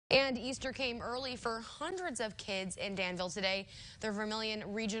And Easter came early for hundreds of kids in Danville today. The Vermilion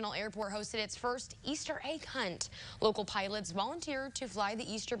Regional Airport hosted its first Easter egg hunt. Local pilots volunteered to fly the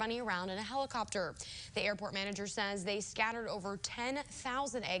Easter bunny around in a helicopter. The airport manager says they scattered over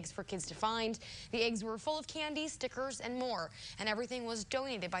 10,000 eggs for kids to find. The eggs were full of candy, stickers, and more. And everything was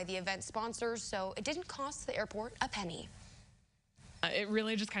donated by the event sponsors, so it didn't cost the airport a penny. It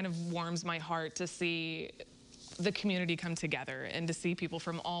really just kind of warms my heart to see the community come together and to see people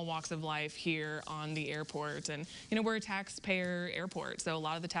from all walks of life here on the airport. And, you know, we're a taxpayer airport, so a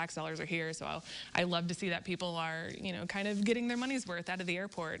lot of the tax dollars are here. So I love to see that people are, you know, kind of getting their money's worth out of the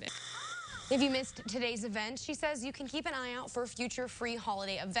airport. If you missed today's event, she says you can keep an eye out for future free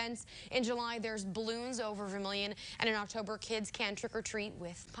holiday events. In July, there's balloons over Vermilion, and in October, kids can trick-or-treat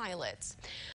with pilots.